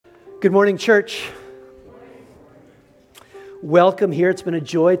Good morning, church. Welcome here. It's been a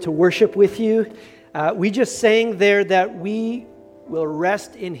joy to worship with you. We just sang there that we will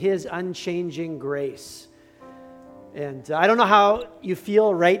rest in His unchanging grace. And I don't know how you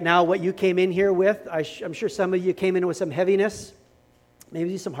feel right now, what you came in here with. I'm sure some of you came in with some heaviness,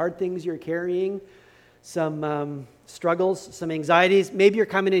 maybe some hard things you're carrying, some struggles, some anxieties. Maybe you're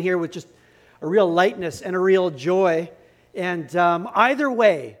coming in here with just a real lightness and a real joy. And either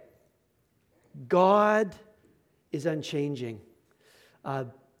way, God is unchanging.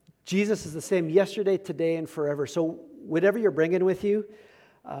 Jesus is the same yesterday, today, and forever. So whatever you're bringing with you,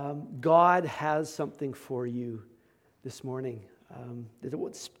 God has something for you this morning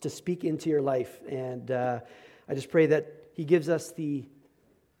to speak into your life. And I just pray that He gives us the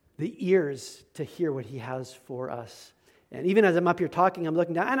ears to hear what He has for us. And even as I'm up here talking, I'm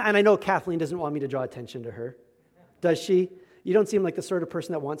looking down, and I know Kathleen doesn't want me to draw attention to her. Does she? You don't seem like the sort of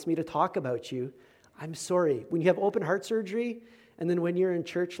person that wants me to talk about you. I'm sorry. When you have open heart surgery, and then when you're in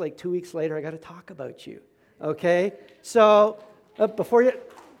church like 2 weeks later, I got to talk about you. Okay? So, before you...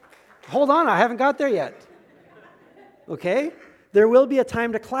 Hold on, I haven't got there yet. Okay? There will be a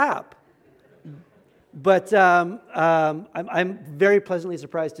time to clap. But I'm very pleasantly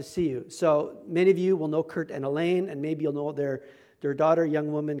surprised to see you. So, many of you will know Kurt and Elaine, and maybe you'll know their daughter,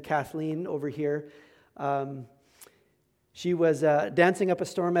 young woman, Kathleen, over here. She was dancing up a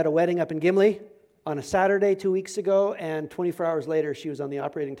storm at a wedding up in Gimli on a Saturday 2 weeks ago, and 24 hours later, she was on the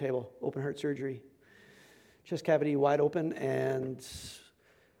operating table, open heart surgery. Chest cavity wide open, and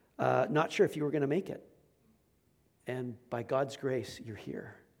not sure if you were going to make it. And by God's grace, you're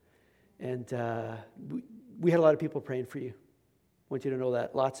here. And we had a lot of people praying for you. I want you to know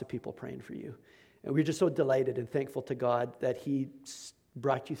that. Lots of people praying for you. And we're just so delighted and thankful to God that He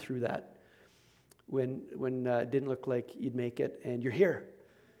brought you through that. When it didn't look like you'd make it, and you're here,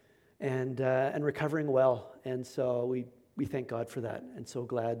 and recovering well, and so we thank God for that, and so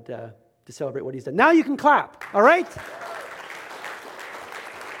glad to celebrate what He's done. Now you can clap, all right?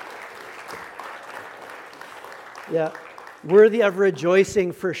 Yeah, worthy of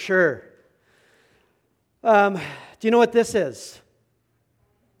rejoicing for sure. Do you know what this is?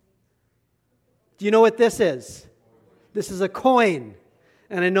 Do you know what this is? This is a coin.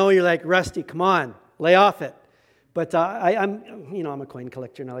 And I know you're like, Rusty, come on, lay off it. But I'm a coin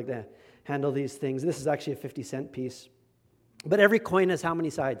collector, and I like to handle these things. This is actually a 50-cent piece. But every coin has how many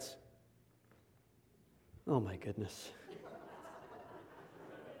sides? Oh, my goodness.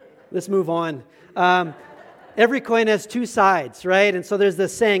 Let's move on. Every coin has two sides, right? And so there's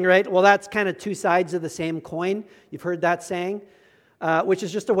this saying, right? Well, that's kind of two sides of the same coin. You've heard that saying, which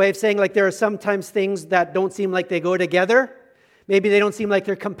is just a way of saying, like, there are sometimes things that don't seem like they go together. Maybe they don't seem like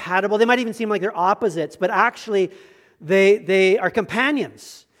they're compatible. They might even seem like they're opposites, but actually they are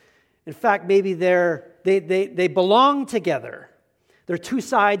companions. In fact, maybe they belong together. They're two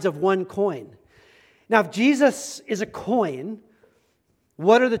sides of one coin. Now, if Jesus is a coin,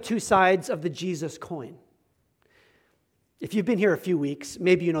 what are the two sides of the Jesus coin? If you've been here a few weeks,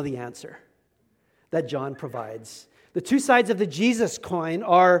 maybe you know the answer that John provides. The two sides of the Jesus coin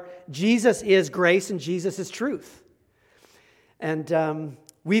are Jesus is grace and Jesus is truth. And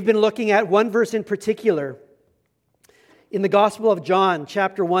we've been looking at one verse in particular in the Gospel of John,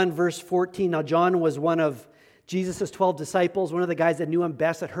 chapter 1, verse 14. Now, John was one of Jesus' 12 disciples, one of the guys that knew Him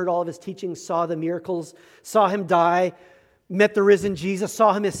best, that heard all of His teachings, saw the miracles, saw Him die, met the risen Jesus,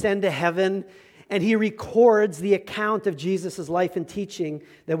 saw Him ascend to heaven, and he records the account of Jesus' life and teaching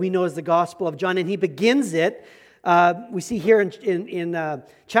that we know as the Gospel of John. And he begins it, we see here in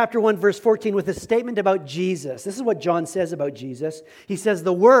chapter 1, verse 14, with a statement about Jesus. This is what John says about Jesus. He says,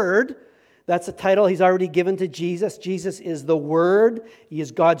 the Word, that's a title He's already given to Jesus. Jesus is the Word. He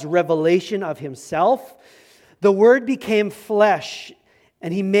is God's revelation of Himself. The Word became flesh,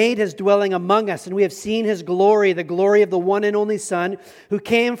 and He made His dwelling among us. And we have seen His glory, the glory of the one and only Son, who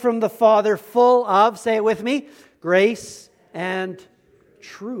came from the Father, full of, say it with me, grace and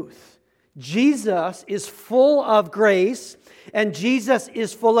truth. Jesus is full of grace, and Jesus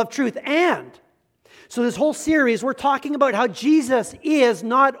is full of truth. And so this whole series, we're talking about how Jesus is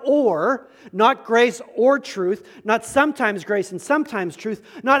not grace or truth, not sometimes grace and sometimes truth,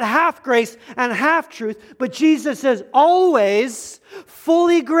 not half grace and half truth, but Jesus is always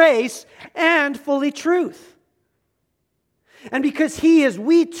fully grace and fully truth. And because He is,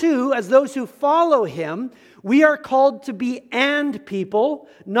 we too, as those who follow Him, We are called to be and people,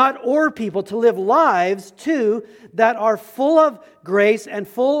 not or people, to live lives, too, that are full of grace and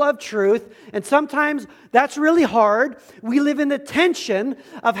full of truth. And sometimes that's really hard. We live in the tension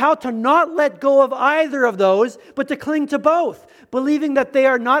of how to not let go of either of those, but to cling to both, believing that they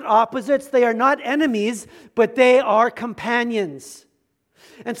are not opposites, they are not enemies, but they are companions.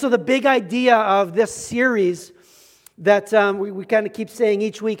 And so the big idea of this series that we kind of keep saying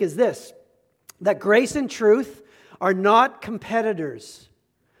each week is this: that grace and truth are not competitors.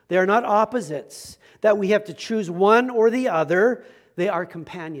 They are not opposites, that we have to choose one or the other. They are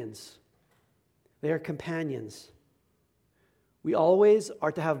companions. They are companions. We always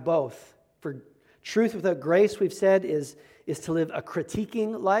are to have both. For truth without grace, we've said, is to live a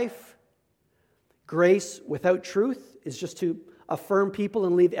critiquing life. Grace without truth is just to affirm people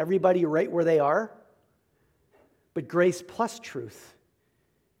and leave everybody right where they are. But grace plus truth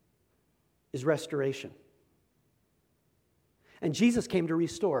is restoration. And Jesus came to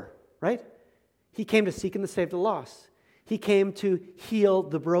restore, right? He came to seek and to save the lost. He came to heal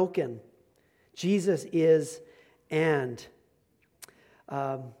the broken. Jesus is and.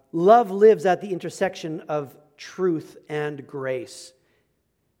 Love lives at the intersection of truth and grace.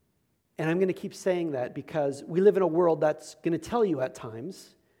 And I'm going to keep saying that because we live in a world that's going to tell you at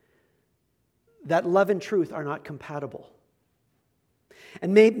times that love and truth are not compatible.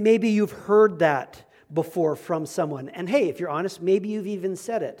 And maybe you've heard that before from someone. And hey, if you're honest, maybe you've even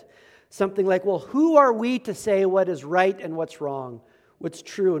said it. Something like, well, who are we to say what is right and what's wrong, what's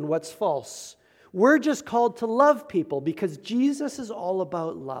true and what's false? We're just called to love people because Jesus is all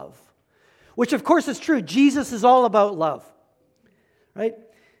about love. Which of course is true. Jesus is all about love. Right?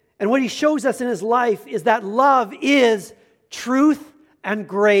 And what he shows us in his life is that love is truth and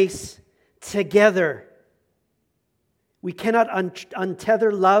grace together. We cannot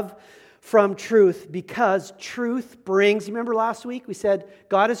untether love from truth because truth brings, you remember last week we said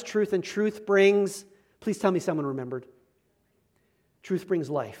God is truth and truth brings, please tell me someone remembered. Truth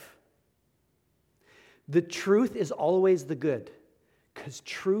brings life. The truth is always the good because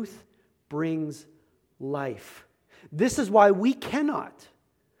truth brings life. This is why we cannot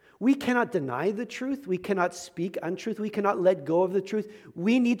deny the truth. We cannot speak untruth. We cannot let go of the truth.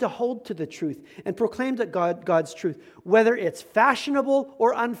 We need to hold to the truth and proclaim that God's truth, whether it's fashionable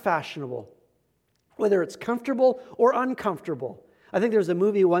or unfashionable, whether it's comfortable or uncomfortable. I think there was a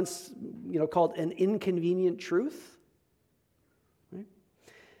movie once, called An Inconvenient Truth.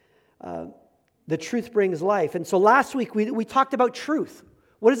 Right? The truth brings life. And so last week we talked about truth.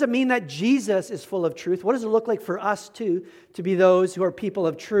 What does it mean that Jesus is full of truth? What does it look like for us too to be those who are people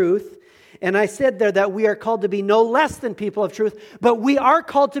of truth? And I said there that we are called to be no less than people of truth, but we are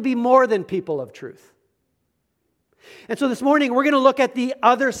called to be more than people of truth. And so this morning we're going to look at the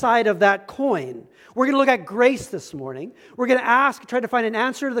other side of that coin. We're going to look at grace this morning. We're going to try to find an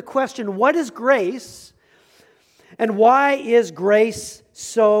answer to the question, what is grace? And why is grace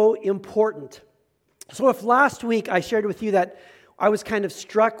so important? So if last week I shared with you that I was kind of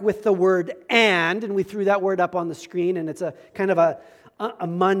struck with the word and we threw that word up on the screen, and it's a kind of a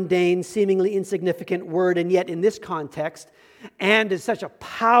mundane, seemingly insignificant word, and yet in this context, and is such a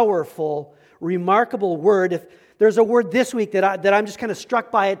powerful, remarkable word. If there's a word this week that I'm just kind of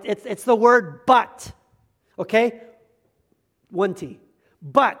struck by, it's the word but. Okay? One T.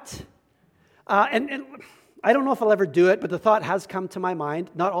 But. And I don't know if I'll ever do it, but the thought has come to my mind.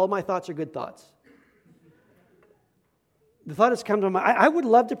 Not all my thoughts are good thoughts. The thought has come to my mind. I would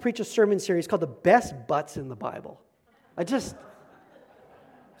love to preach a sermon series called The Best Butts in the Bible. Is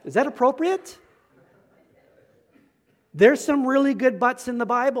that appropriate? There's some really good butts in the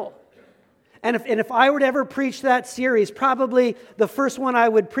Bible. And if I were to ever preach that series, probably the first one I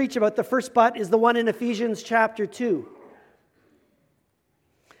would preach about, the first butt, is the one in Ephesians chapter 2.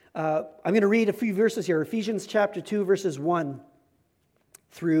 I'm going to read a few verses here. Ephesians chapter 2, verses 1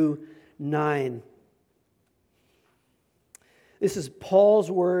 through 9. This is Paul's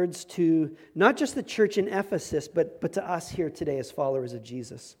words to not just the church in Ephesus, but to us here today as followers of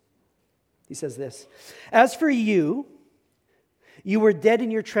Jesus. He says this: "As for you, you were dead in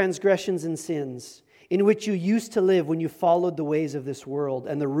your transgressions and sins, in which you used to live when you followed the ways of this world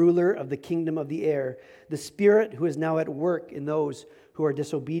and the ruler of the kingdom of the air, the spirit who is now at work in those who are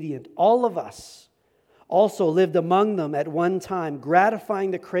disobedient. All of us also lived among them at one time,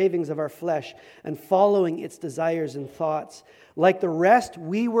 gratifying the cravings of our flesh and following its desires and thoughts. Like the rest,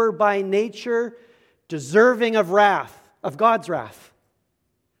 we were by nature deserving of wrath, of God's wrath."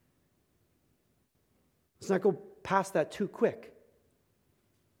 Let's not go past that too quick.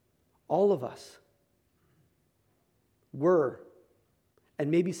 All of us were,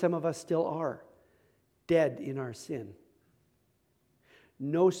 and maybe some of us still are, dead in our sin.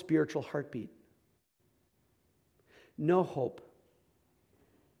 No spiritual heartbeat. No hope.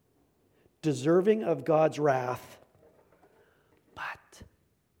 Deserving of God's wrath. But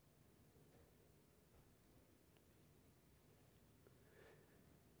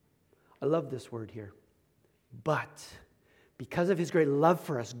I love this word here. But because of His great love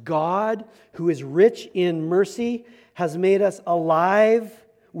for us, God, who is rich in mercy, has made us alive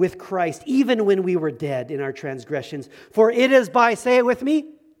with Christ, even when we were dead in our transgressions. For it is by, say it with me,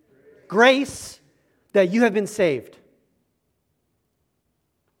 grace that you have been saved.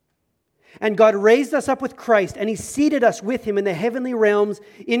 And God raised us up with Christ, and He seated us with Him in the heavenly realms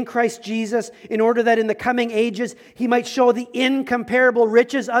in Christ Jesus, in order that in the coming ages He might show the incomparable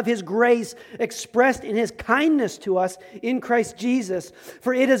riches of His grace expressed in His kindness to us in Christ Jesus.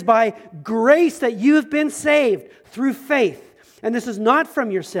 For it is by grace that you have been saved through faith. And this is not from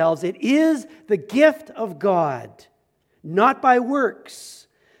yourselves, it is the gift of God, not by works,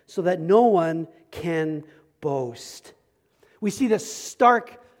 so that no one can boast. We see this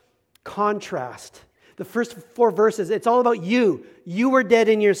stark contrast. The first 4 verses, it's all about you. You were dead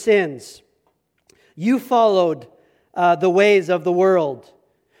in your sins. You followed the ways of the world.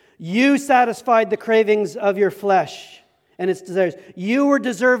 You satisfied the cravings of your flesh and its desires. You were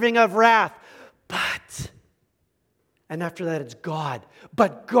deserving of wrath. But, and after that it's God.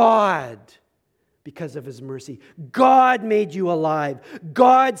 But God, because of His mercy, God made you alive.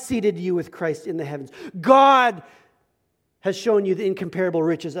 God seated you with Christ in the heavens. God has shown you the incomparable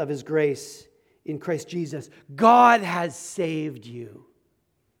riches of His grace in Christ Jesus. God has saved you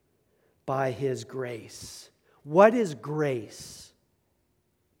by His grace. What is grace?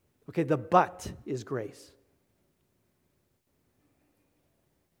 Okay, the but is grace.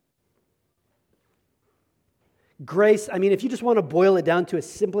 Grace, I mean, if you just want to boil it down to a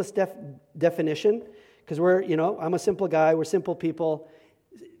simplest definition, because I'm a simple guy, we're simple people.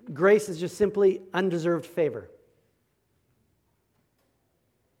 Grace is just simply undeserved favor.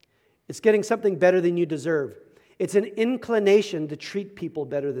 It's getting something better than you deserve. It's an inclination to treat people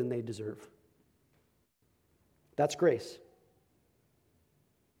better than they deserve. That's grace.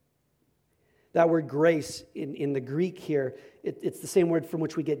 That word grace in the Greek here, it's the same word from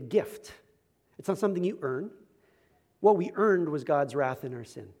which we get gift. It's not something you earn. What we earned was God's wrath in our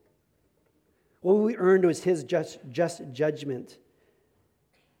sin. What we earned was His just judgment.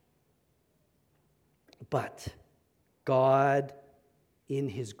 But God, in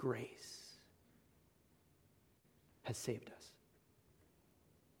His grace, has saved us.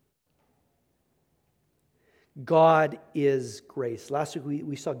 God is grace. Last week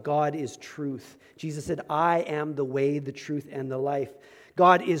we saw God is truth. Jesus said, I am the way, the truth, and the life.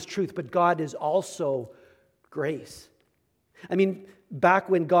 God is truth, but God is also grace. I mean, back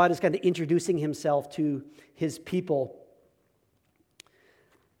when God is kind of introducing Himself to His people,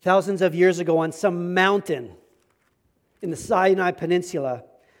 thousands of years ago on some mountain in the Sinai Peninsula,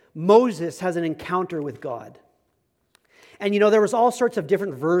 Moses has an encounter with God. And there was all sorts of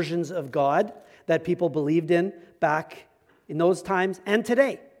different versions of God that people believed in back in those times and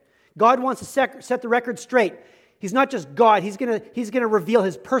today. God wants to set the record straight. He's not just God. He's going to reveal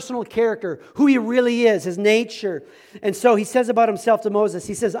His personal character, who He really is, His nature. And so He says about Himself to Moses,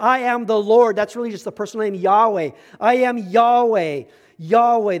 He says, I am the Lord. That's really just the personal name Yahweh. I am Yahweh.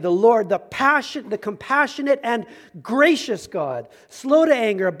 Yahweh, the Lord, the compassionate and gracious God, slow to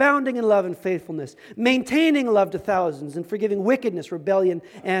anger, abounding in love and faithfulness, maintaining love to thousands, and forgiving wickedness, rebellion,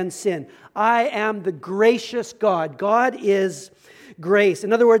 and sin. I am the gracious God. God is grace.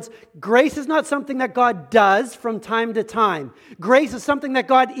 In other words, grace is not something that God does from time to time. Grace is something that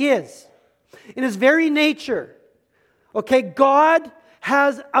God is. In His very nature, okay, God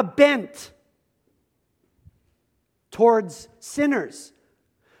has a bent towards sinners.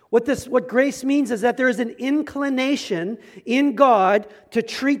 What grace means is that there is an inclination in God to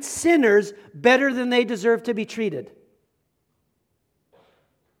treat sinners better than they deserve to be treated.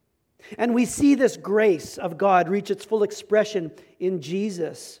 And we see this grace of God reach its full expression in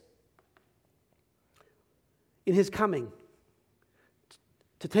Jesus, in His coming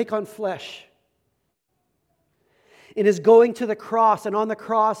to take on flesh, in His going to the cross, and on the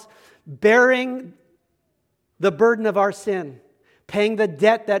cross bearing the burden of our sin, paying the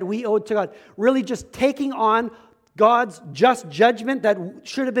debt that we owed to God, really just taking on God's just judgment that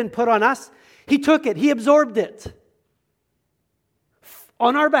should have been put on us. He took it. He absorbed it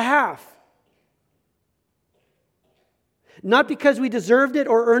on our behalf. Not because we deserved it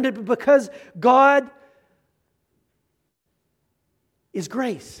or earned it, but because God is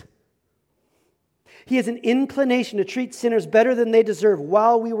grace. He has an inclination to treat sinners better than they deserve.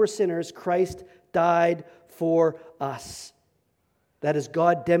 While we were sinners, Christ died for us. That is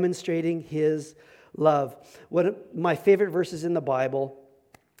God demonstrating his love. One of my favorite verses in the Bible,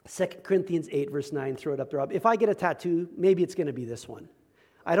 2 Corinthians 8, verse 9. Throw it up there, Rob. If I get a tattoo, maybe it's going to be this one.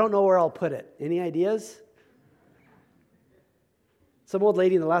 I don't know where I'll put it. Any ideas? Some old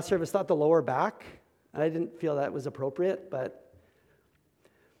lady in the last service thought the lower back. I didn't feel that was appropriate, but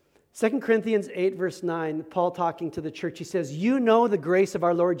 2 Corinthians 8, verse 9, Paul talking to the church, he says, "You know the grace of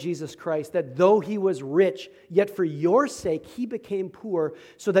our Lord Jesus Christ, that though he was rich, yet for your sake he became poor,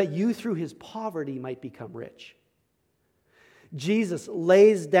 so that you through his poverty might become rich." Jesus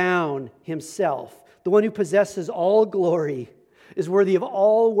lays down himself. The one who possesses all glory is worthy of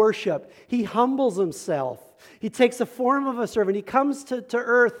all worship. He humbles himself. He takes the form of a servant. He comes to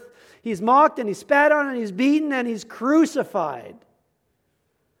earth. He's mocked and he's spat on and he's beaten and he's crucified.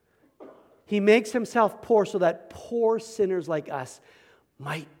 He makes himself poor so that poor sinners like us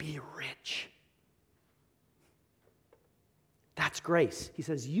might be rich. That's grace. He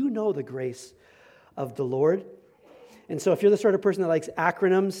says, you know the grace of the Lord. And so if you're the sort of person that likes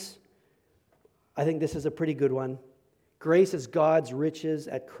acronyms, I think this is a pretty good one. Grace is God's riches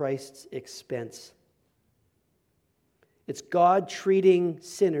at Christ's expense. It's God treating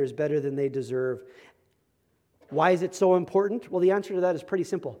sinners better than they deserve. Why is it so important? Well, the answer to that is pretty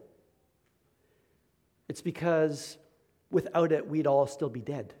simple. It's because without it, we'd all still be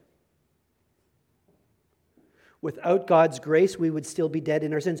dead. Without God's grace, we would still be dead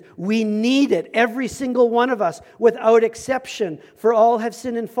in our sins. We need it, every single one of us, without exception. For all have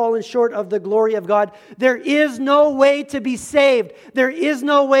sinned and fallen short of the glory of God. There is no way to be saved. There is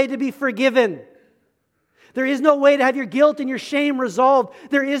no way to be forgiven. There is no way to have your guilt and your shame resolved.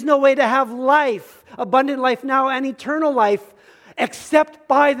 There is no way to have life, abundant life now and eternal life, except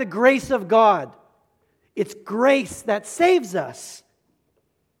by the grace of God. It's grace that saves us.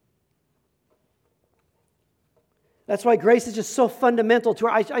 That's why grace is just so fundamental to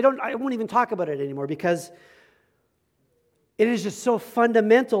our... I won't even talk about it anymore because it is just so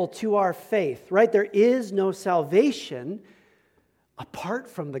fundamental to our faith, right? There is no salvation apart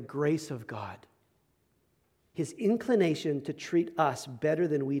from the grace of God. His inclination to treat us better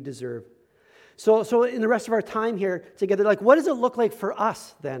than we deserve. So in the rest of our time here together, what does it look like for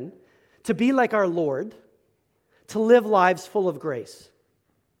us then to be like our Lord, to live lives full of grace?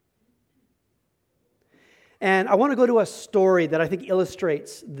 And I want to go to a story that I think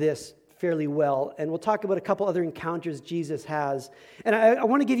illustrates this fairly well. And we'll talk about a couple other encounters Jesus has. And I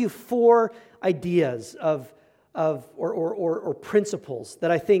want to give you 4 ideas or principles that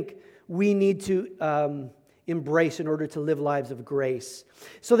I think we need to embrace in order to live lives of grace.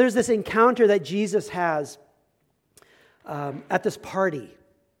 So there's this encounter that Jesus has at this party.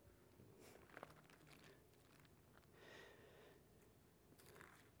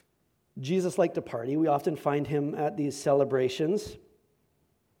 Jesus liked to party. We often find him at these celebrations.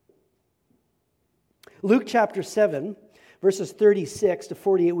 Luke chapter 7, verses 36 to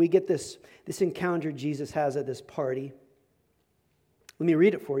 48, we get this encounter Jesus has at this party. Let me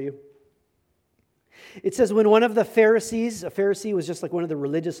read it for you. It says, when one of the Pharisees, a Pharisee was just like one of the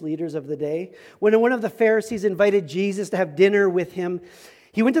religious leaders of the day, when one of the Pharisees invited Jesus to have dinner with him,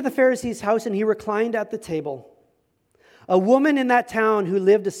 he went to the Pharisee's house and he reclined at the table. A woman in that town who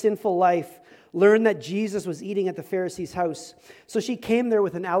lived a sinful life learned that Jesus was eating at the Pharisee's house. So she came there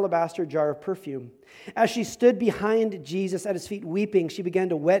with an alabaster jar of perfume. As she stood behind Jesus at his feet weeping, she began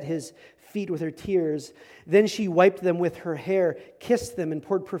to wet his feet with her tears. Then she wiped them with her hair, kissed them, and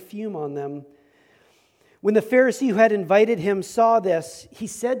poured perfume on them. When the Pharisee who had invited him saw this, he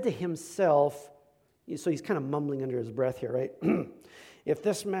said to himself, so he's kind of mumbling under his breath here, right? If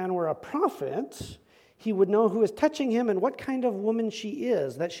this man were a prophet, he would know who is touching him and what kind of woman she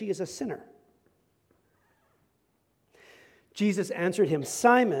is, that she is a sinner. Jesus answered him,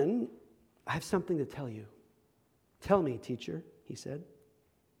 Simon, I have something to tell you. Tell me, teacher, he said.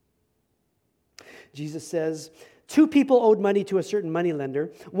 Jesus says, 2 people owed money to a certain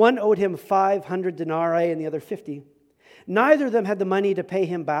moneylender. One owed him 500 denarii and the other 50. Neither of them had the money to pay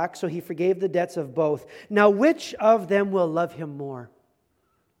him back, so he forgave the debts of both. Now, which of them will love him more?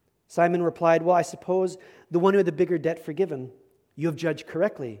 Simon replied, well, I suppose the one who had the bigger debt forgiven. You have judged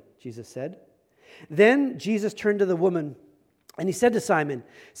correctly, Jesus said. Then Jesus turned to the woman and he said to Simon,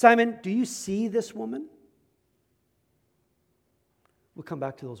 Simon, do you see this woman? We'll come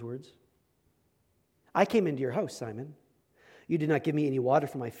back to those words. I came into your house, Simon. You did not give me any water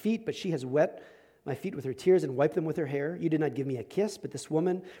for my feet, but she has wet my feet with her tears and wiped them with her hair. You did not give me a kiss, but this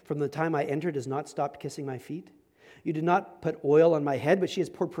woman, from the time I entered, has not stopped kissing my feet. You did not put oil on my head, but she has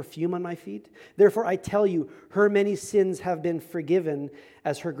poured perfume on my feet. Therefore, I tell you, her many sins have been forgiven,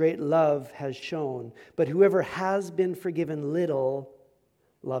 as her great love has shown. But whoever has been forgiven little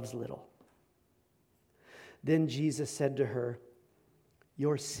loves little." Then Jesus said to her,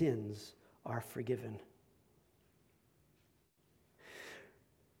 "Your sins are forgiven."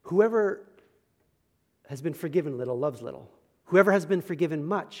 Whoever has been forgiven little loves little. Whoever has been forgiven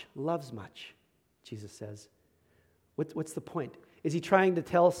much loves much, Jesus says. What's the point? Is he trying to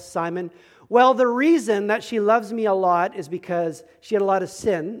tell Simon, well, the reason that she loves me a lot is because she had a lot of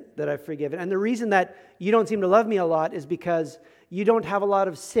sin that I've forgiven. And the reason that you don't seem to love me a lot is because you don't have a lot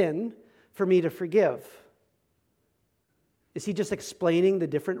of sin for me to forgive. Is he just explaining the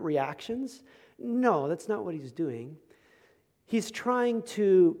different reactions? No, that's not what he's doing. He's trying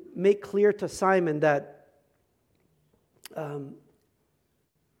to make clear to Simon that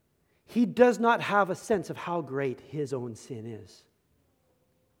he does not have a sense of how great his own sin is.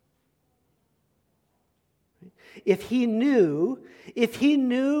 If he knew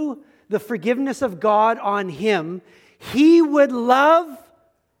the forgiveness of God on him, he would love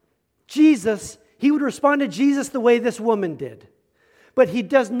Jesus. He would respond to Jesus the way this woman did. But he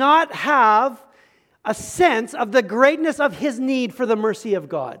does not have a sense of the greatness of his need for the mercy of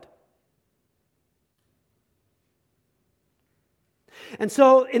God. And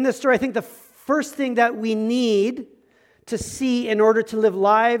so in this story, I think the first thing that we need to see in order to live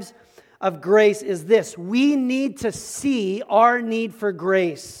lives of grace is this. We need to see our need for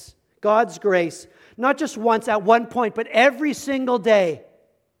grace, God's grace, not just once at one point, but every single day.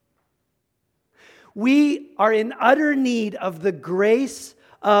 We are in utter need of the grace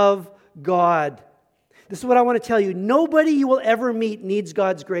of God. This is what I want to tell you. Nobody you will ever meet needs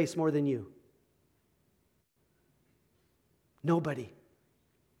God's grace more than you. Nobody.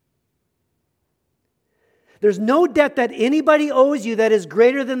 There's no debt that anybody owes you that is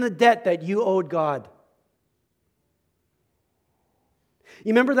greater than the debt that you owed God.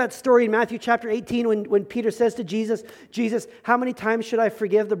 You remember that story in Matthew chapter 18 when Peter says to Jesus, "Jesus, how many times should I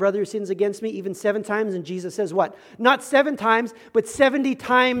forgive the brother who sins against me? Even 7 times?" And Jesus says what? Not 7 times, but 70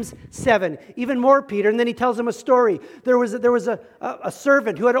 times 7. Even more, Peter. And then he tells him a story. There was a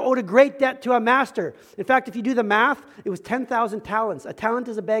servant who had owed a great debt to a master. In fact, if you do the math, it was 10,000 talents. A talent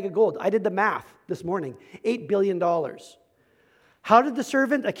is a bag of gold. I did the math this morning. $8 billion. How did the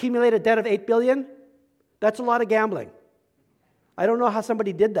servant accumulate a debt of $8 billion? That's a lot of gambling. I don't know how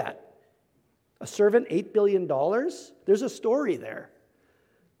somebody did that. A servant, $8 billion? There's a story there,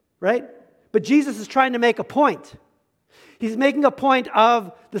 right? But Jesus is trying to make a point. He's making a point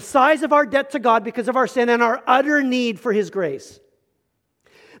of the size of our debt to God because of our sin and our utter need for His grace.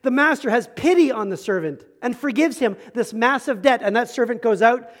 The master has pity on the servant and forgives him this massive debt. And that servant goes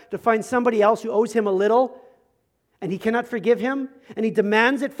out to find somebody else who owes him a little, and he cannot forgive him, and he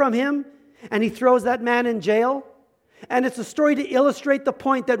demands it from him, and he throws that man in jail. And it's a story to illustrate the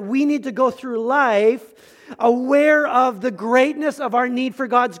point that we need to go through life aware of the greatness of our need for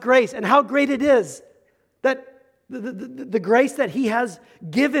God's grace and how great it is, that the grace that He has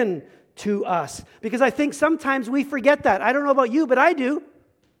given to us. Because I think sometimes we forget that. I don't know about you, but I do.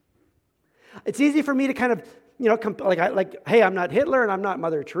 It's easy for me to kind of, hey, I'm not Hitler and I'm not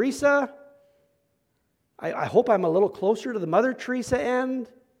Mother Teresa. I hope I'm a little closer to the Mother Teresa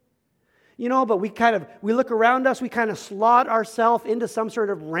end. But we look around us, we kind of slot ourselves into some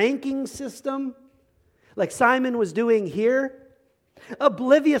sort of ranking system, like Simon was doing here,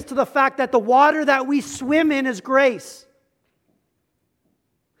 oblivious to the fact that the water that we swim in is grace.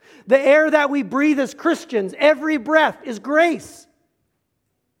 The air that we breathe as Christians, every breath, is grace.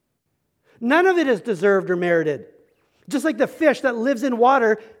 None of it is deserved or merited. Just like the fish that lives in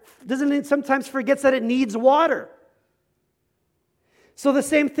water, doesn't it sometimes forgets that it needs water? So the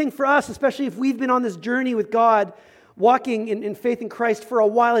same thing for us, especially if we've been on this journey with God, walking in faith in Christ for a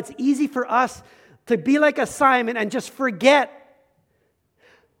while, it's easy for us to be like a Simon and just forget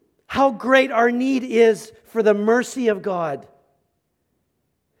how great our need is for the mercy of God.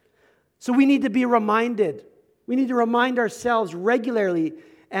 So we need to be reminded. We need to remind ourselves regularly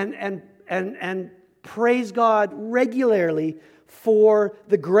and praise God regularly for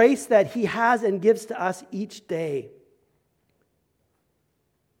the grace that He has and gives to us each day.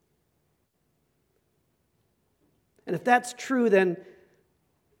 And if that's true, then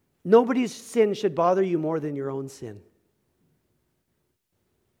nobody's sin should bother you more than your own sin.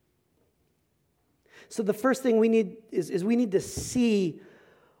 So the first thing we need is we need to see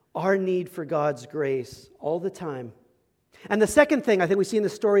our need for God's grace all the time. And the second thing I think we see in the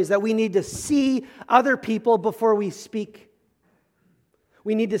story is that we need to see other people before we speak.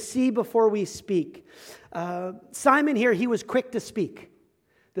 We need to see before we speak. Simon here, he was quick to speak.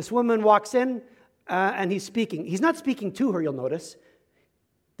 This woman walks in and he's speaking. He's not speaking to her, you'll notice.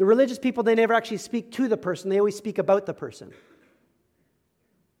 The religious people, they never actually speak to the person. They always speak about the person.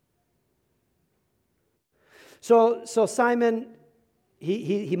 So Simon,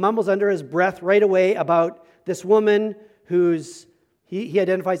 he mumbles under his breath right away about this woman who's he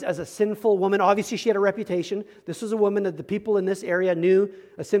identifies as a sinful woman. Obviously, she had a reputation. This was a woman that the people in this area knew,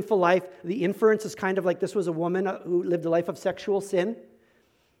 a sinful life. The inference is kind of like this was a woman who lived a life of sexual sin.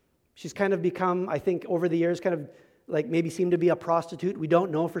 She's kind of become, I think, over the years, kind of like maybe seemed to be a prostitute. We don't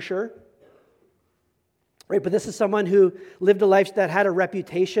know for sure. Right, but this is someone who lived a life that had a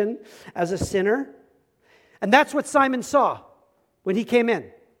reputation as a sinner. And that's what Simon saw when he came in.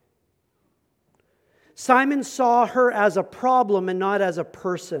 Simon saw her as a problem and not as a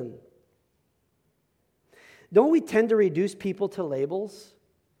person. Don't we tend to reduce people to labels?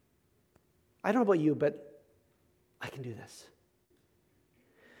 I don't know about you, but I can do this.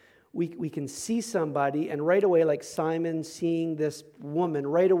 We can see somebody, and right away, like Simon seeing this woman,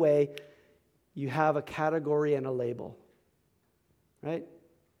 right away, you have a category and a label, right?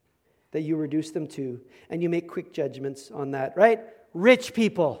 That you reduce them to, and you make quick judgments on that, right? Rich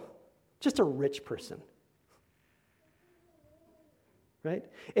people, just a rich person. Right?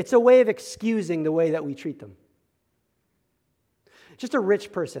 It's a way of excusing the way that we treat them. Just a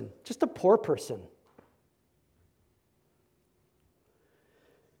rich person, just a poor person.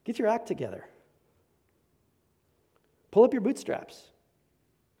 Get your act together. Pull up your bootstraps.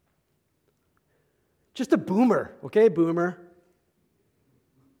 Just a boomer, okay, boomer.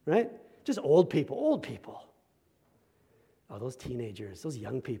 Right? Just old people. Oh, those teenagers, those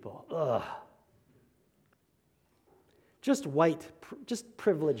young people. Ugh. Just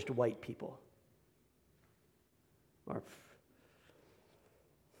privileged white people. Or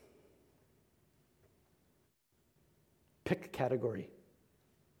pick a category.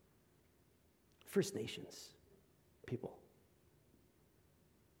 First Nations people.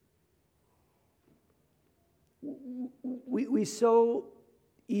 We so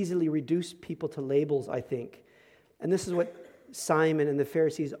easily reduce people to labels, I think. And this is what Simon and the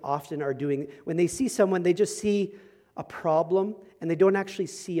Pharisees often are doing. When they see someone, they just see a problem, and they don't actually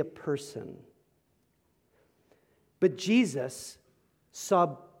see a person. But Jesus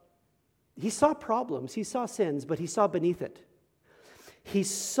saw problems, he saw sins, but he saw beneath it. He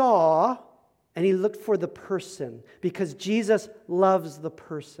saw, and he looked for the person, because Jesus loves the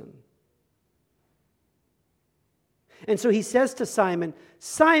person. And so he says to Simon,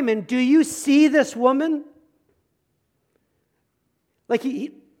 Simon, do you see this woman? Like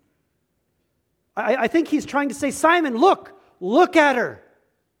I think he's trying to say, Simon, look at her.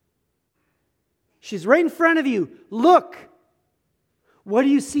 She's right in front of you. Look. What do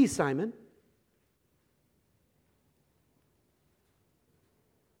you see, Simon?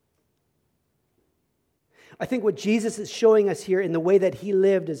 I think what Jesus is showing us here in the way that he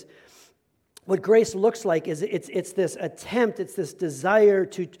lived is what grace looks like is it's this attempt, it's this desire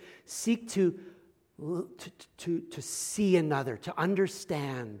to seek to see another, to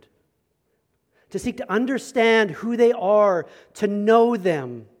understand. To seek to understand who they are, to know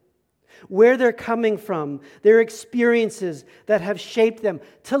them, where they're coming from, their experiences that have shaped them,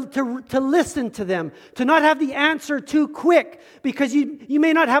 to listen to them, to not have the answer too quick, because you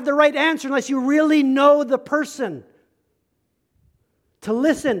may not have the right answer unless you really know the person. To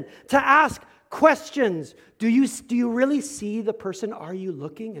listen, to ask questions. Do you really see the person? Are you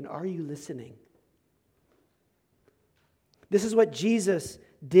looking and are you listening? This is what Jesus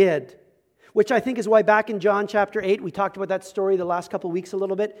did. Which I think is why back in John chapter 8, we talked about that story the last couple of weeks a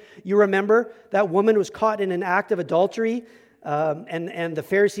little bit. You remember that woman was caught in an act of adultery, and the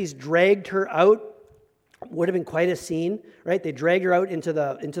Pharisees dragged her out. Would have been quite a scene, right? They dragged her out into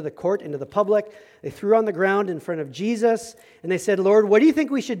the court, into the public. They threw her on the ground in front of Jesus, and they said, Lord, what do you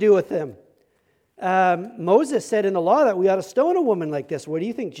think we should do with him? Moses said in the law that we ought to stone a woman like this. What do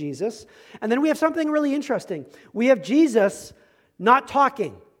you think, Jesus? And then we have something really interesting. We have Jesus not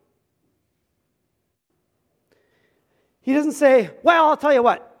talking. He doesn't say, well, I'll tell you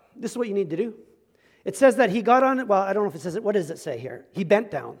what, this is what you need to do. It says that he got on it. Well, I don't know if it says it. What does it say here? He bent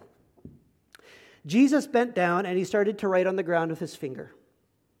down. Jesus bent down and he started to write on the ground with his finger.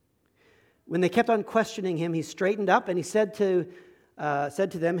 When they kept on questioning him, he straightened up and he said to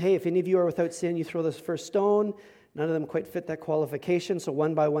them, hey, if any of you are without sin, you throw this first stone. None of them quite fit that qualification, so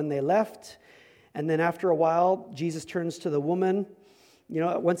one by one they left. And then after a while, Jesus turns to the woman. You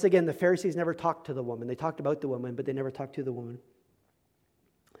know, once again, the Pharisees never talked to the woman. They talked about the woman, but they never talked to the woman.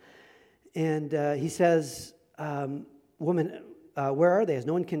 And he says, woman, Where are they? Has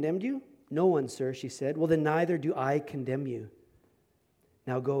no one condemned you? No one, sir, she said. Well, then neither do I condemn you.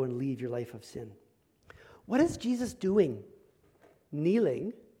 Now go and leave your life of sin. What is Jesus doing?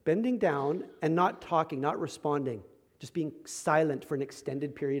 Kneeling, bending down, and not talking, not responding, just being silent for an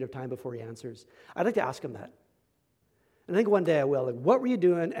extended period of time before he answers. I'd like to ask him that. And I think one day I will. Like, what were you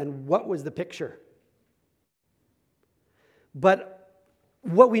doing, and what was the picture? But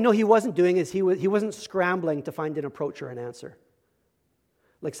what we know he wasn't doing is he wasn't scrambling to find an approach or an answer.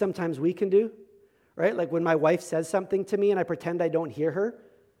 Like sometimes we can do, right? Like when my wife says something to me and I pretend I don't hear her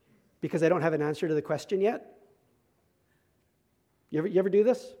because I don't have an answer to the question yet. You ever do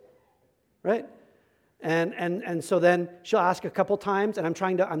this? Right? And so then she'll ask a couple times and I'm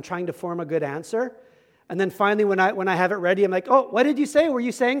trying to form a good answer. And then finally when I have it ready, I'm like, "Oh, what did you say? Were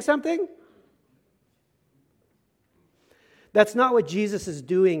you saying something?" That's not what Jesus is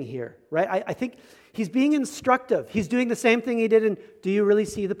doing here, right? I think he's being instructive. He's doing the same thing he did in, do you really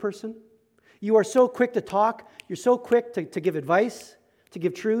see the person? You are so quick to talk. You're so quick to give advice, to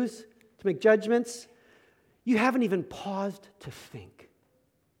give truths, to make judgments. You haven't even paused to think.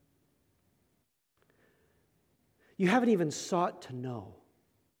 You haven't even sought to know.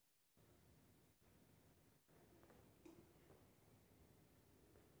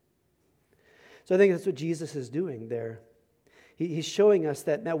 So I think that's what Jesus is doing there. He's showing us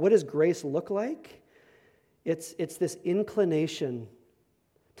that now what does grace look like? It's this inclination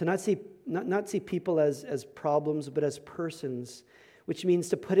to not see people as problems, but as persons, which means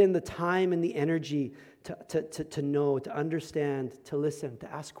to put in the time and the energy to know, to understand, to listen,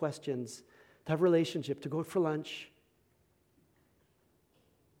 to ask questions, to have a relationship, to go for lunch,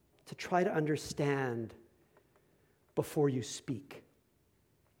 to try to understand before you speak.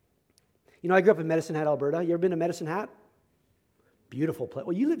 You know, I grew up in Medicine Hat, Alberta. You ever been to Medicine Hat? Beautiful place.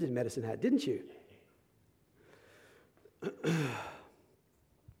 Well, you lived in Medicine Hat, didn't you?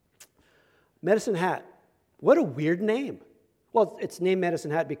 Medicine Hat. What a weird name. Well, it's named Medicine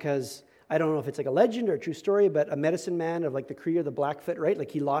Hat because I don't know if it's like a legend or a true story, but a medicine man of like the Cree or the Blackfoot, right?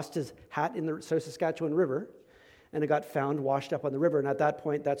 Like he lost his hat in the South Saskatchewan River and it got found washed up on the river. And at that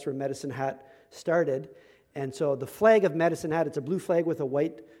point, that's where Medicine Hat started. And so the flag of Medicine Hat, it's a blue flag with a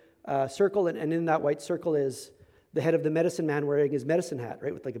white circle. And in that white circle is the head of the medicine man wearing his medicine hat,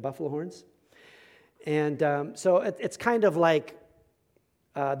 right, with like the buffalo horns. And so it's kind of like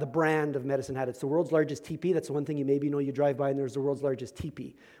the brand of Medicine Hat. It's the world's largest teepee. That's the one thing you maybe know. You drive by and there's the world's largest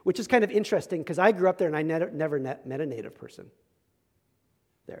teepee, which is kind of interesting because I grew up there and I never met a Native person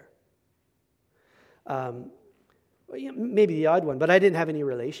there. Maybe the odd one, but I didn't have any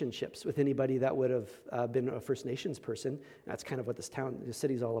relationships with anybody that would have been a First Nations person. That's kind of what this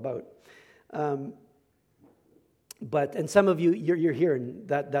city's all about. And some of you, you're here, and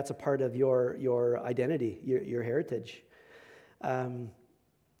that's a part of your identity, your heritage.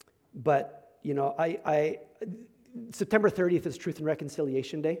 But you know, September 30th is Truth and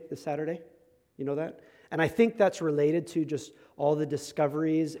Reconciliation Day, this Saturday. You know that? And I think that's related to just all the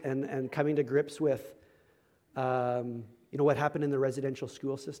discoveries and coming to grips with, what happened in the residential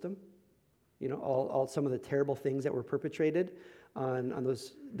school system. You know, all some of the terrible things that were perpetrated on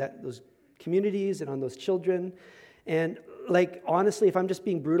those communities and on those children. And like, honestly, if I'm just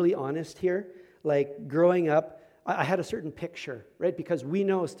being brutally honest here, like growing up, I had a certain picture, right? Because we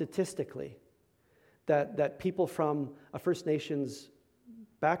know statistically that people from a First Nations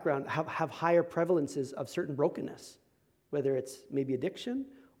background have higher prevalences of certain brokenness, whether it's maybe addiction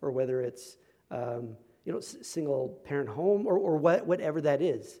or whether it's, single parent home or whatever that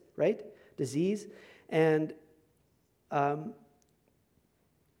is, right? Disease. And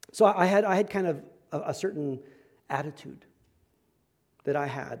so I had kind of a certain attitude that I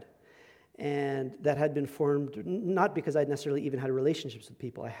had, and that had been formed not because I'd necessarily even had relationships with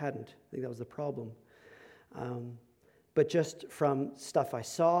people. I hadn't. I think that was the problem. But just from stuff I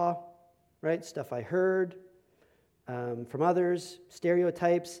saw, right? Stuff I heard from others,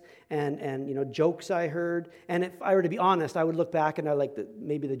 stereotypes, and jokes I heard. And if I were to be honest, I would look back and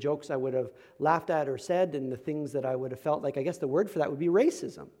maybe the jokes I would have laughed at or said, and the things that I would have felt like. I guess the word for that would be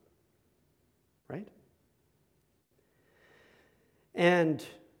racism, right? And,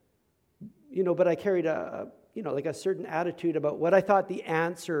 but I carried a certain attitude about what I thought the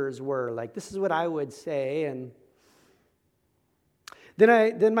answers were. Like, this is what I would say. And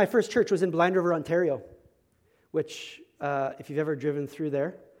then my first church was in Blind River, Ontario, which, if you've ever driven through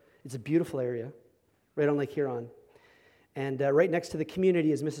there, it's a beautiful area, right on Lake Huron. And right next to the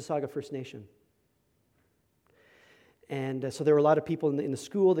community is Mississauga First Nation. And so there were a lot of people in the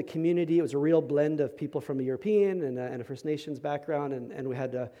school, the community. It was a real blend of people from a European and a First Nations background, and we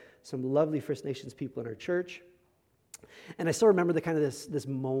had some lovely First Nations people in our church. And I still remember the kind of this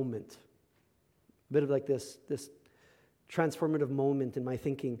moment, a bit of like this transformative moment in my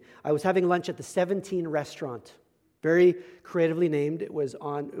thinking. I was having lunch at the 17 restaurant, very creatively named. It was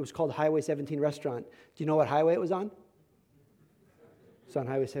called Highway 17 Restaurant. Do you know what highway it was on? It's on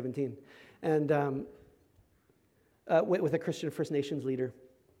Highway 17. And with a Christian First Nations leader.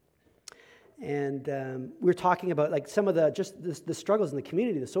 And we were talking about like some of the struggles in the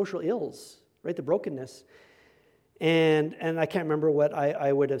community, the social ills, right, the brokenness. And I can't remember what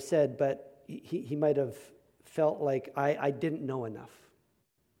I would have said, but he might have felt like I didn't know enough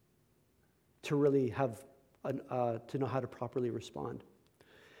to really have to know how to properly respond.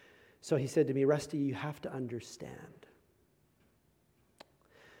 So he said to me, Rusty, you have to understand.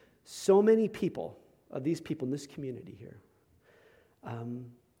 So many people, of these people in this community here,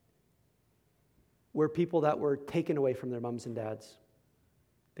 were people that were taken away from their moms and dads.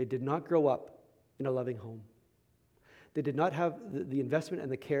 They did not grow up in a loving home. They did not have the investment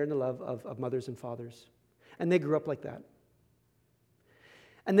and the care and the love of mothers and fathers. And they grew up like that.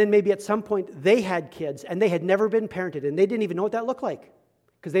 And then maybe at some point they had kids and they had never been parented and they didn't even know what that looked like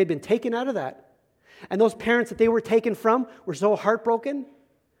because they had been taken out of that. And those parents that they were taken from were so heartbroken.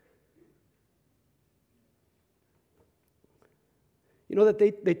 You know that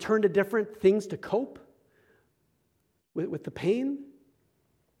they turned to different things to cope with the pain.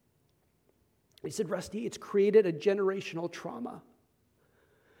 He said, Rusty, it's created a generational trauma.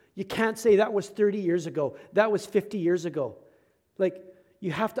 You can't say that was 30 years ago. That was 50 years ago. Like,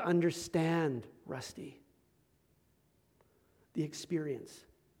 you have to understand, Rusty, the experience.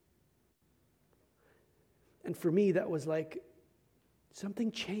 And for me, that was like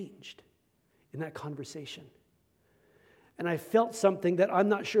something changed in that conversation. And I felt something that I'm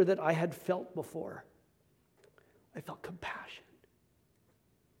not sure that I had felt before. I felt compassion.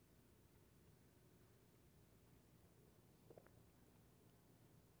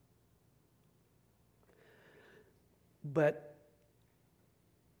 But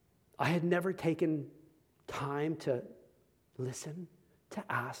I had never taken time to listen, to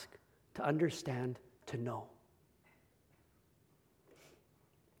ask, to understand, to know.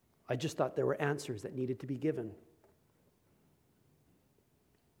 I just thought there were answers that needed to be given.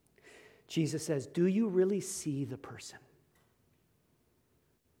 Jesus says, do you really see the person?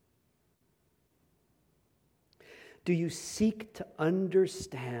 Do you seek to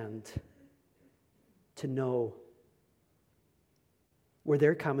understand, to know where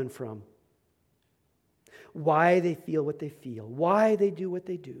they're coming from, why they feel what they feel, why they do what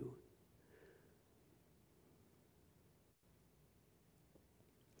they do?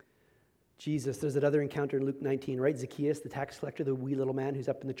 Jesus, there's that other encounter in Luke 19, right? Zacchaeus, the tax collector, the wee little man who's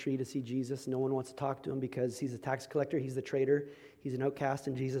up in the tree to see Jesus. No one wants to talk to him because he's a tax collector, he's the traitor, he's an outcast,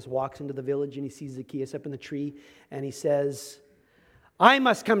 and Jesus walks into the village and he sees Zacchaeus up in the tree and he says, I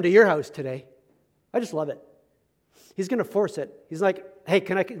must come to your house today. I just love it. He's going to force it. He's like, hey,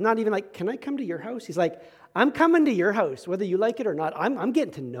 can I come to your house? He's like, I'm coming to your house, whether you like it or not. I'm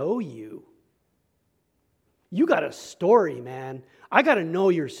getting to know you. You got a story, man. I got to know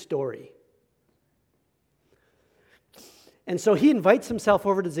your story. And so he invites himself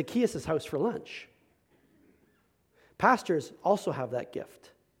over to Zacchaeus' house for lunch. Pastors also have that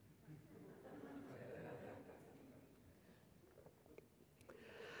gift.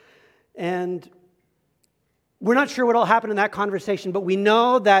 And we're not sure what all happened in that conversation, but we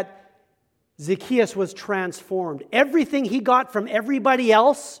know that Zacchaeus was transformed. Everything he got from everybody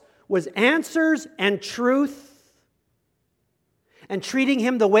else was answers and truth and treating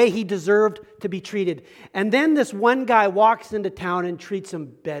him the way he deserved to be treated. And then this one guy walks into town and treats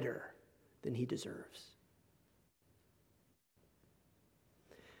him better than he deserves.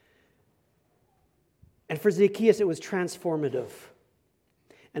 And for Zacchaeus, it was transformative.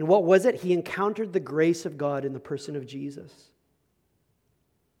 And what was it? He encountered the grace of God in the person of Jesus.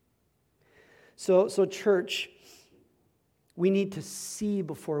 So church, we need to see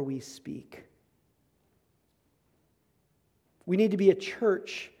before we speak. We need to be a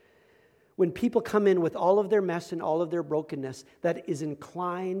church when people come in with all of their mess and all of their brokenness that is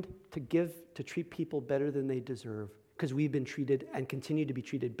inclined to treat people better than they deserve because we've been treated and continue to be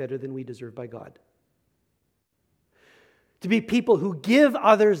treated better than we deserve by God. To be people who give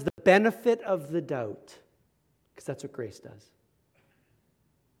others the benefit of the doubt, because that's what grace does.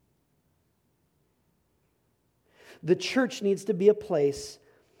 The church needs to be a place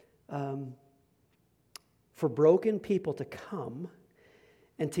for broken people to come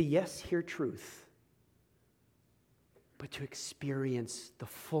and to, yes, hear truth, but to experience the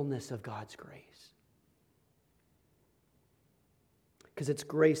fullness of God's grace. Because it's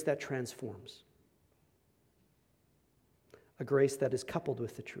grace that transforms. a grace that is coupled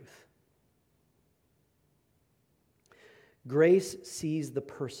with the truth. Grace sees the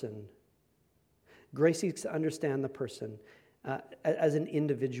person. Grace seeks to understand the person as an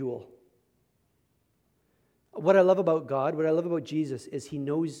individual. What I love about God, what I love about Jesus, is He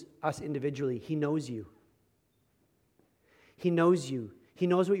knows us individually. He knows you. He knows you. He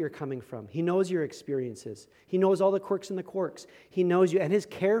knows what you're coming from. He knows your experiences. He knows all the quirks and the quarks. He knows you. And His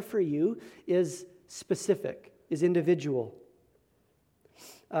care for you is specific, is individual.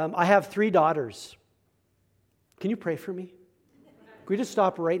 I have 3 daughters. Can you pray for me? Could we just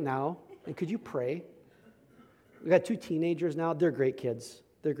stop right now? And could you pray? We've got 2 teenagers now. They're great kids.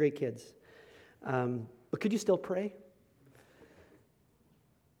 They're great kids. But could you still pray?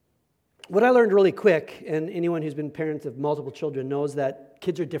 What I learned really quick, and anyone who's been parents of multiple children knows that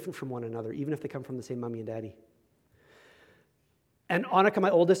kids are different from one another, even if they come from the same mommy and daddy. And Annika, my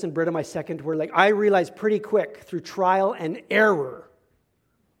oldest, and Britta, my second, were like, I realized pretty quick through trial and error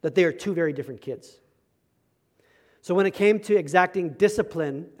that they are 2 very different kids. So when it came to exacting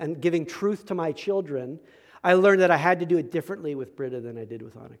discipline and giving truth to my children, I learned that I had to do it differently with Britta than I did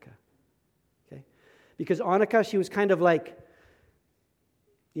with Annika. Okay? Because Annika, she was kind of like,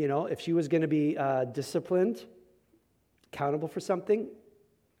 if she was going to be disciplined, accountable for something,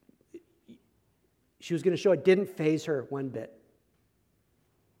 she was going to show it didn't faze her one bit.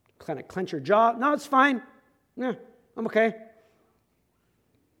 Kind of clench her jaw. No, it's fine. Yeah, I'm okay.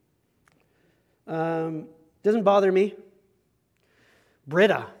 Doesn't bother me.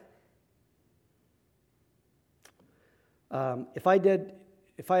 Britta. If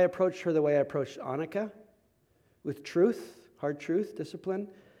I approached her the way I approached Annika, with truth, hard truth, discipline,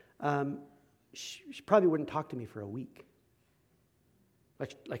 she probably wouldn't talk to me for a week.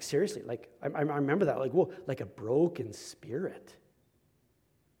 Like seriously, I remember that, like a broken spirit.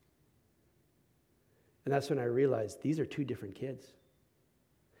 And that's when I realized these are 2 different kids.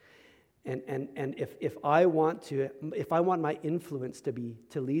 And if I want my influence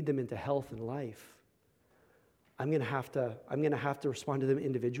to lead them into health and life, I'm going to have to respond to them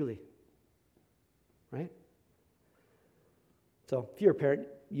individually. Right? So, if you're a parent,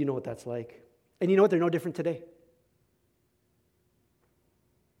 you know what that's like. And you know what? They're no different today.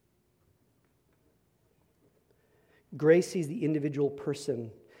 Grace sees the individual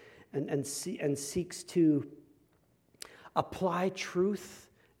person and seeks to apply truth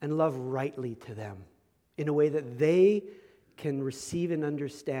and love rightly to them in a way that they can receive and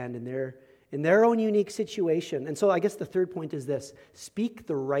understand in their own unique situation. And so I guess the third point is this: speak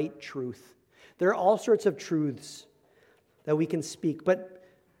the right truth. There are all sorts of truths that we can speak, but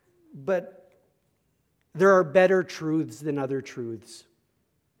there are better truths than other truths.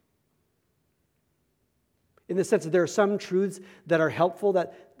 In the sense that there are some truths that are helpful,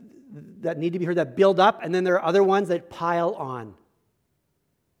 that need to be heard, that build up, and then there are other ones that pile on.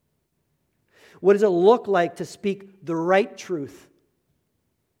 What does it look like to speak the right truth?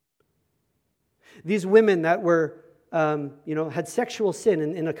 These women that were, had sexual sin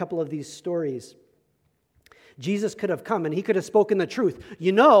in a couple of these stories, Jesus could have come and He could have spoken the truth.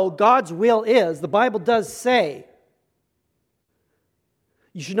 God's will is, the Bible does say,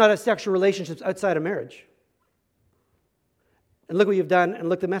 you should not have sexual relationships outside of marriage. And look what you've done, and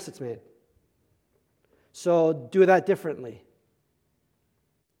look the mess it's made. So do that differently.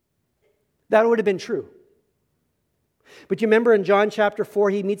 That would have been true. But you remember in John chapter 4,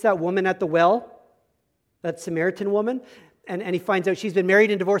 He meets that woman at the well, that Samaritan woman, and He finds out she's been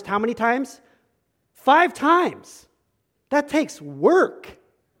married and divorced how many times? 5 times. That takes work.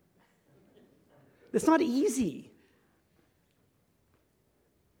 It's not easy.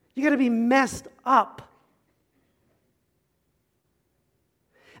 You got to be messed up.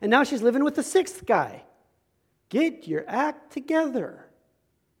 And now she's living with the 6th guy. Get your act together.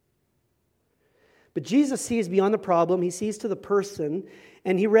 But Jesus sees beyond the problem. He sees to the person,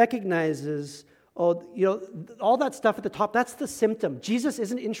 and He recognizes, all that stuff at the top, that's the symptom. Jesus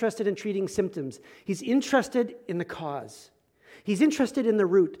isn't interested in treating symptoms. He's interested in the cause. He's interested in the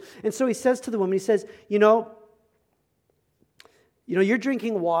root. And so He says to the woman, He says, you're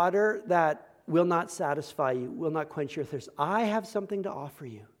drinking water that will not satisfy you, will not quench your thirst. I have something to offer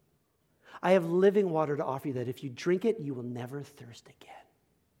you. I have living water to offer you that if you drink it, you will never thirst again.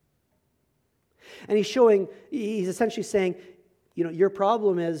 And He's essentially saying, your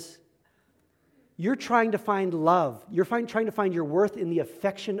problem is you're trying to find love. You're trying to find your worth in the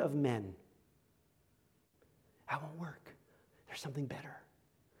affection of men. That won't work. There's something better.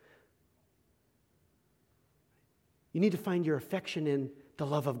 You need to find your affection in the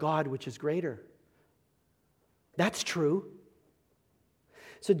love of God, which is greater. That's true.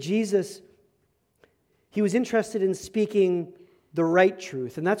 So Jesus, He was interested in speaking the right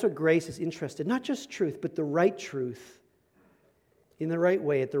truth. And that's what grace is interested in. Not just truth, but the right truth in the right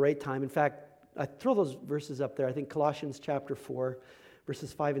way at the right time. In fact, I throw those verses up there. I think Colossians chapter 4,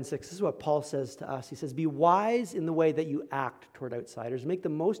 verses 5 and 6. This is what Paul says to us. He says, "Be wise in the way that you act toward outsiders. Make the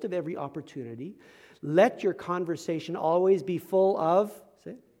most of every opportunity. Let your conversation always be full of,"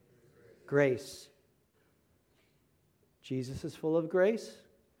 say it, grace. Jesus is full of grace.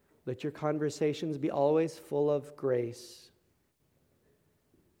 Let your conversations be always full of grace.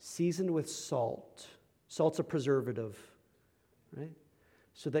 Seasoned with salt. Salt's a preservative, right?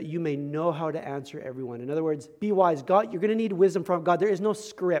 So that you may know how to answer everyone. In other words, be wise. God, you're going to need wisdom from God. There is no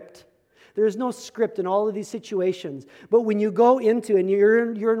script. There is no script in all of these situations. But when you go into and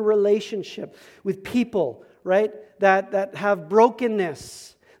you're in relationship with people, right, that have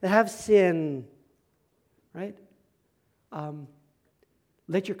brokenness, that have sin, right?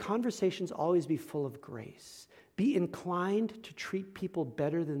 Let your conversations always be full of grace. Be inclined to treat people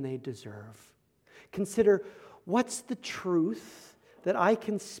better than they deserve. Consider, what's the truth that I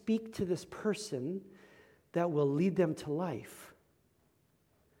can speak to this person that will lead them to life?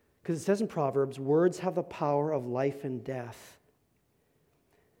 Because it says in Proverbs, words have the power of life and death.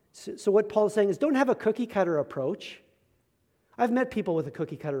 So what Paul is saying is, don't have a cookie cutter approach. I've met people with a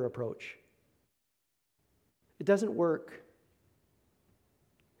cookie cutter approach. It doesn't work.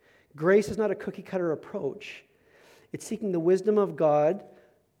 Grace is not a cookie cutter approach. It's seeking the wisdom of God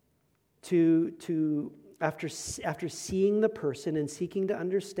to after seeing the person and seeking to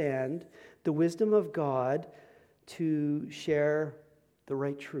understand the wisdom of God to share the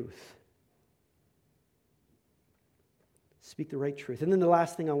right truth. Speak the right truth. And then the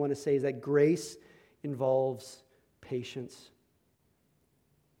last thing I want to say is that grace involves patience.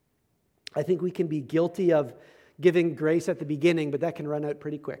 I think we can be guilty of giving grace at the beginning, but that can run out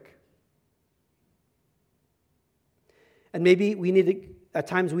pretty quick. And maybe at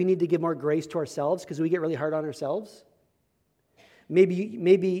times we need to give more grace to ourselves because we get really hard on ourselves. Maybe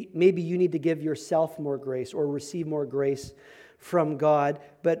you need to give yourself more grace or receive more grace from God.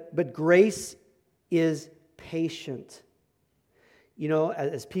 But grace is patient. You know,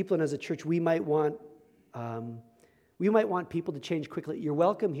 as people and as a church, we might want people to change quickly. You're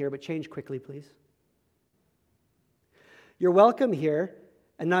welcome here, but change quickly, please. You're welcome here,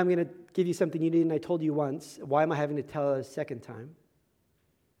 and now I'm going to give you something you need, and I told you once. Why am I having to tell it a second time?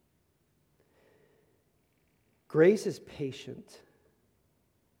 Grace is patient.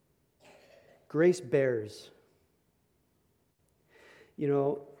 Grace bears. You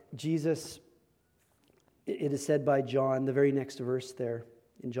know, Jesus, it is said by John, the very next verse there,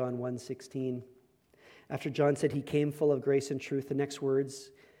 in John 1:16. After John said he came full of grace and truth, the next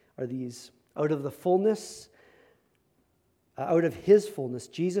words are these: out of the fullness, out of his fullness,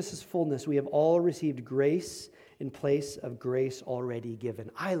 Jesus' fullness, we have all received grace in place of grace already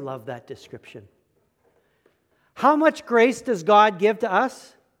given. I love that description. How much grace does God give to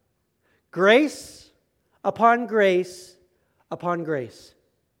us? Grace upon grace upon grace.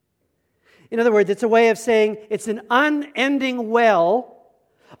 In other words, it's a way of saying it's an unending well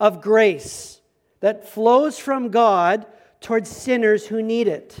of grace that flows from God towards sinners who need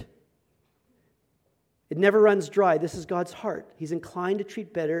it. It never runs dry. This is God's heart. He's inclined to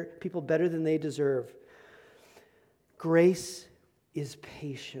treat people better than they deserve. Grace is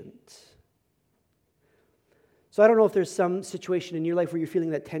patient. So I don't know if there's some situation in your life where you're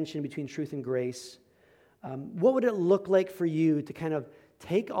feeling that tension between truth and grace. What would it look like for you to kind of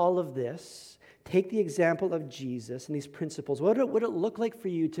take all of this, take the example of Jesus and these principles? What would it look like for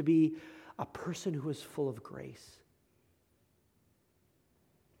you to be a person who is full of grace?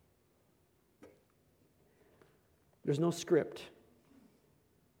 There's no script.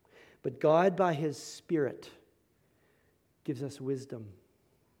 But God, by His Spirit, gives us wisdom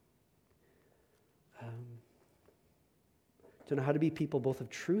to know how to be people both of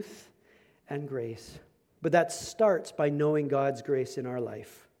truth and grace. But that starts by knowing God's grace in our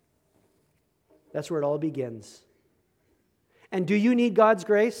life. That's where it all begins. And do you need God's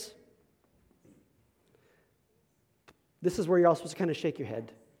grace? This is where you're all supposed to kind of shake your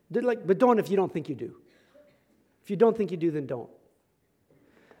head. But don't if you don't think you do. If you don't think you do, then don't.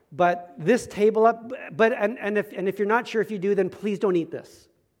 But this table up, if you're not sure if you do, then please don't eat this.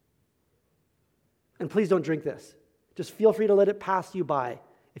 And please don't drink this. Just feel free to let it pass you by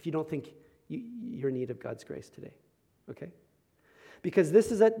if you don't think you're in need of God's grace today. Okay? Because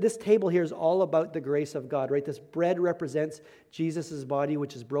this table here is all about the grace of God, right? This bread represents Jesus' body,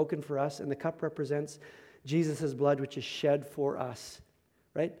 which is broken for us, and the cup represents Jesus' blood, which is shed for us,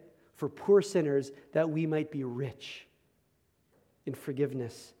 right? For poor sinners, that we might be rich in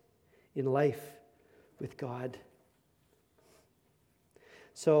forgiveness, in life with God.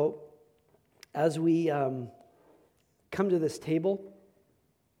 So, as we come to this table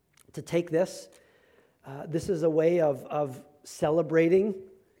to take this, this is a way of celebrating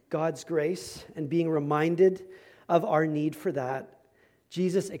God's grace and being reminded of our need for that.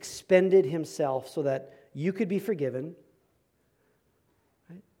 Jesus expended himself so that you could be forgiven,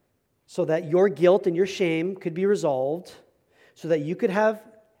 right? So that your guilt and your shame could be resolved, so that you could have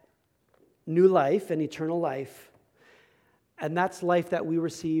new life and eternal life. And that's life that we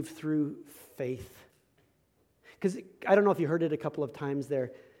receive through faith. Because I don't know if you heard it a couple of times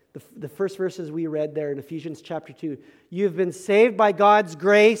there. The first verses we read there in Ephesians chapter 2. You've been saved by God's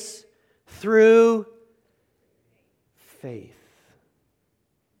grace through faith.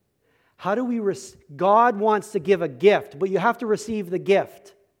 How do we God wants to give a gift, but you have to receive the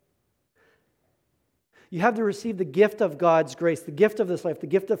gift. You have to receive the gift of God's grace, the gift of this life, the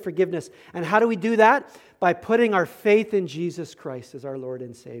gift of forgiveness. And how do we do that? By putting our faith in Jesus Christ as our Lord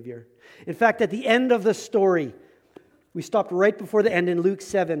and Savior. In fact, at the end of the story, we stopped right before the end in Luke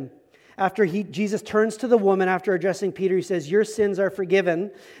 7. After Jesus turns to the woman after addressing Peter, he says, "Your sins are forgiven."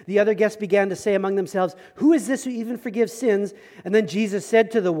 The other guests began to say among themselves, "Who is this who even forgives sins?" And then Jesus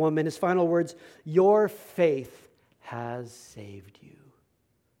said to the woman, his final words, "Your faith has saved you.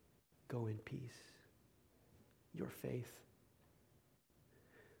 Go in peace." Your faith.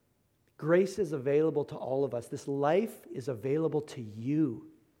 Grace is available to all of us. This life is available to you.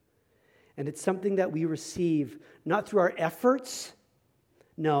 And it's something that we receive not through our efforts,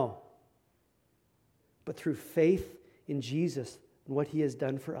 no, but through faith in Jesus and what he has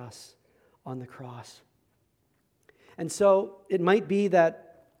done for us on the cross. And so it might be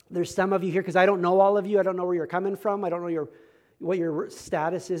that there's some of you here, because I don't know all of you, I don't know where you're coming from, I don't know what your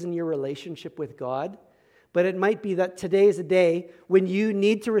status is in your relationship with God. But it might be that today is a day when you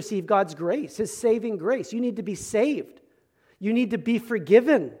need to receive God's grace, his saving grace. You need to be saved. You need to be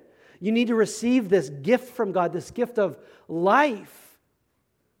forgiven. You need to receive this gift from God, this gift of life.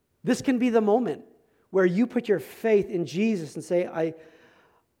 This can be the moment where you put your faith in Jesus and say, "I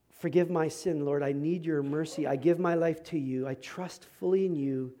forgive my sin, Lord. I need your mercy. I give my life to you. I trust fully in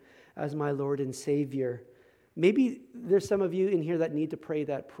you as my Lord and Savior." Maybe there's some of you in here that need to pray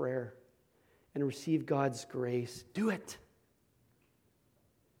that prayer and receive God's grace. Do it.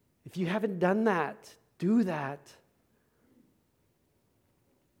 If you haven't done that, do that.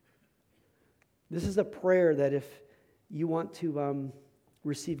 This is a prayer that if you want to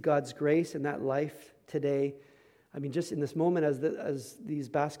receive God's grace and that life today, I mean, just in this moment as these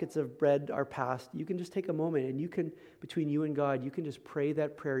baskets of bread are passed, you can just take a moment and you can, between you and God, you can just pray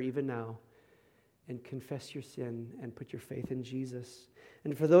that prayer even now and confess your sin and put your faith in Jesus.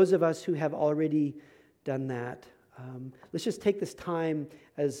 And for those of us who have already done that, let's just take this time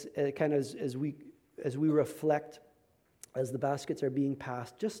as we reflect as the baskets are being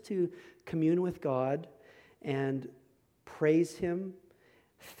passed, just to commune with God and praise him,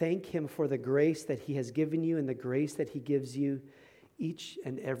 thank him for the grace that he has given you and the grace that he gives you each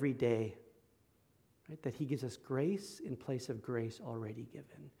and every day. Right? That he gives us grace in place of grace already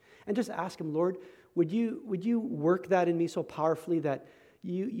given. And just ask him, "Lord, would you work that in me so powerfully that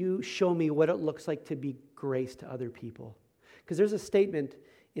you show me what it looks like to be grace to other people?" Because there's a statement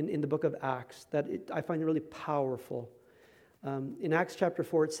in the book of Acts that I find really powerful. In Acts chapter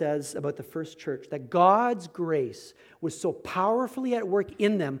 4, it says about the first church that God's grace was so powerfully at work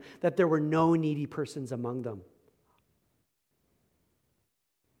in them that there were no needy persons among them.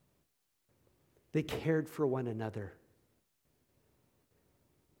 They cared for one another.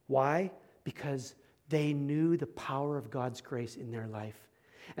 Why? Because they knew the power of God's grace in their life.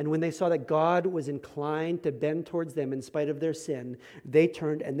 And when they saw that God was inclined to bend towards them in spite of their sin, they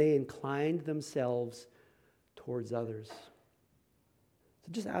turned and they inclined themselves towards others.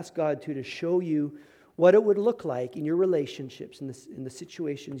 So just ask God to show you what it would look like in your relationships, in the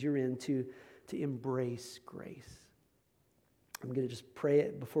situations you're in, to embrace grace. I'm going to just pray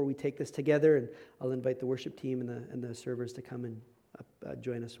it before we take this together, and I'll invite the worship team and the servers to come and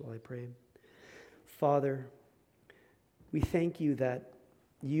join us while I pray. Father, we thank you that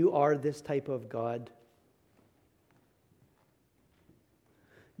you are this type of God.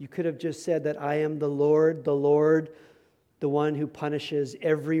 You could have just said that I am the Lord, the one who punishes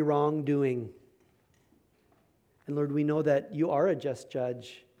every wrongdoing. And Lord, we know that you are a just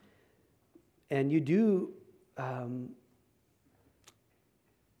judge, and you do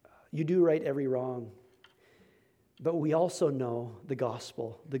right every wrong. But we also know the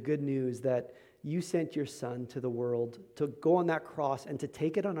gospel, the good news that you sent your Son to the world to go on that cross and to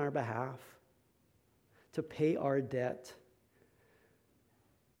take it on our behalf, to pay our debt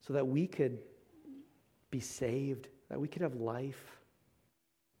so that we could be saved, that we could have life.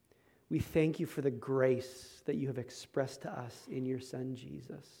 We thank you for the grace that you have expressed to us in your Son,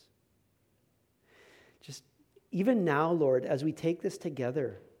 Jesus. Just even now, Lord, as we take this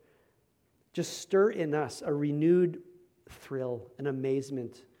together, just stir in us a renewed thrill and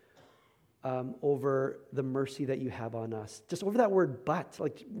amazement over the mercy that you have on us. Just over that word but.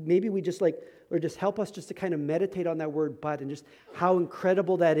 Like maybe we just Lord, just help us just to kind of meditate on that word but and just how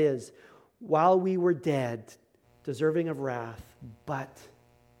incredible that is. While we were dead, deserving of wrath, but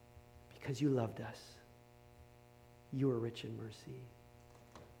because you loved us, you are rich in mercy.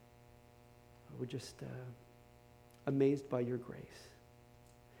 We're just amazed by your grace.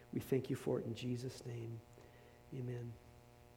 We thank you for it in Jesus' name. Amen.